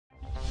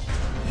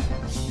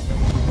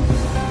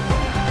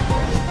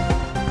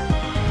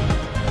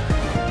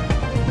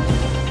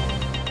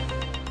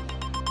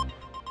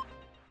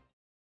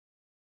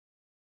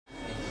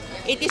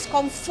it is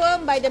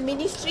confirmed by the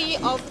Ministry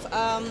of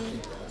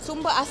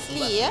Sumber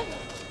Asli,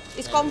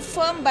 it's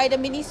confirmed by the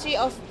Ministry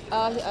of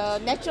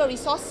Natural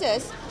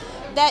Resources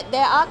that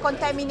there are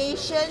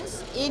contaminations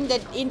in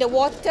the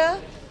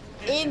water,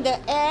 in the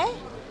air,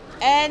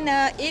 and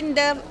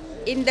even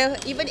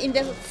in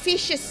the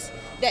fishes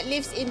that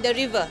lives in the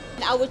river.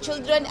 Our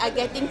children are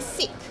getting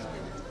sick.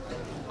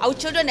 Our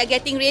children are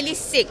getting really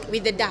sick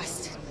with the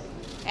dust,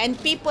 and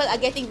people are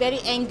getting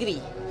very angry.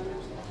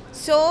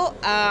 So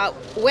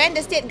when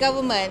the state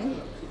government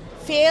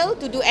fail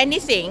to do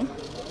anything,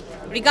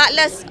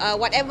 regardless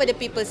whatever the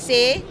people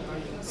say,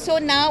 so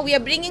now we are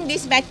bringing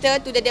this matter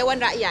to the Dewan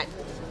Rakyat.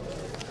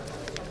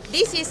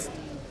 This is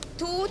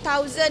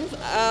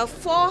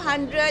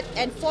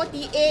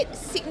 2,448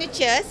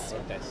 signatures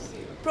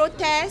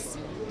protest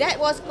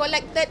that was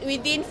collected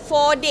within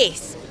 4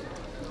 days.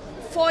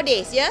 4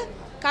 days, yeah.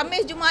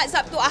 Khamis, Jumaat,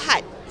 Sabtu,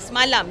 Ahad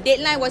semalam.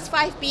 Deadline was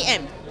 5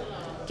 PM.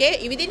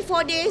 Okay, within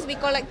 4 days we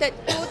collected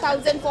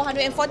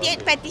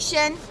 2,448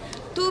 petition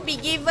to be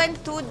given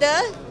to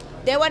the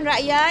Dewan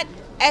Rakyat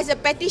as a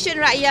petition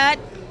rakyat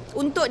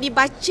untuk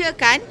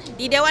dibacakan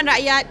di Dewan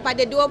Rakyat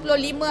pada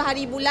 25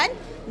 hari bulan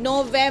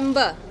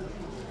November.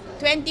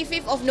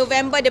 25th of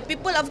November, the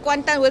people of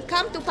Kuantan will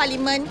come to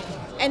Parliament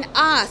and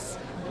ask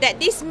that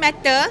this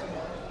matter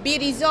be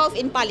resolved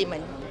in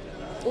Parliament.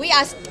 We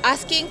are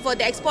asking for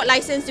the export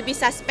license to be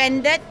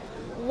suspended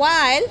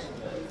while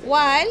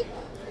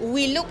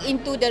we look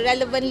into the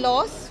relevant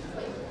laws,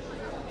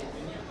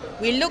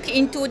 we look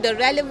into the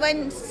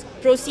relevant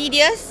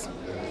procedures,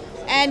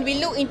 and we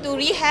look into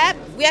rehab.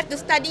 We have to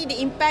study the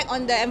impact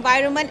on the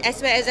environment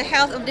as well as the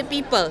health of the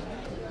people.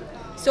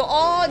 So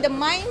all the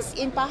mines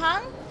in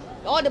Pahang,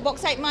 all the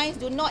bauxite mines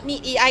do not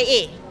need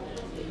EIA.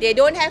 They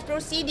don't have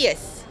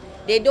procedures.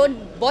 They don't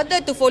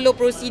bother to follow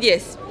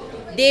procedures.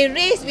 They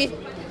race with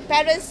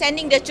parents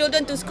sending their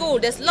children to school.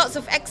 There's lots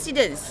of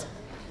accidents.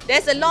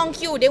 There's a long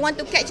queue. They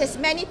want to catch as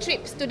many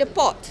trips to the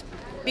port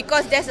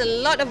because there's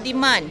a lot of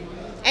demand.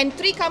 And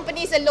 3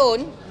 companies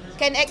alone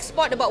can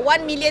export about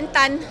 1 million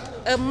ton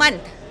a month.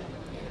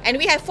 And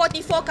we have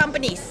 44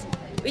 companies,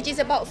 which is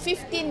about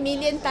 15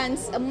 million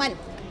tons a month.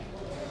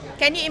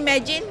 Can you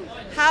imagine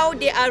how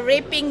they are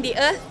raping the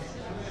earth?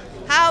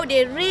 How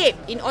they rape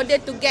in order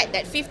to get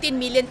that 15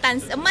 million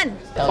tons a month?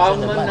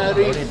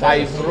 Pulmonary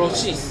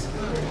fibrosis,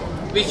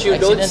 which you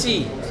don't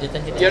see.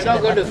 You're not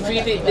going to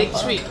feel it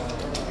next week.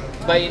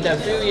 But in a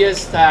few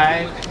years'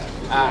 time,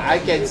 I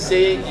can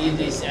say it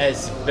is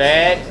as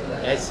bad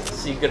as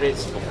cigarette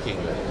smoking.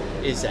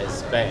 It's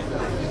as bad.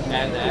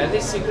 And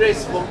this cigarette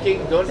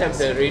smoking don't have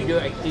the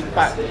radioactive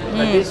part.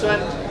 But this one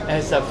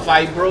has a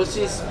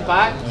fibrosis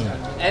part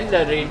and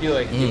the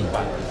radioactive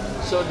part.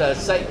 So the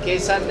side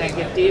cases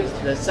negative,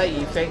 the side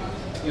effect,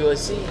 you will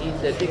see in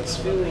the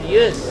next few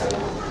years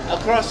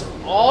across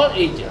all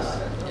ages.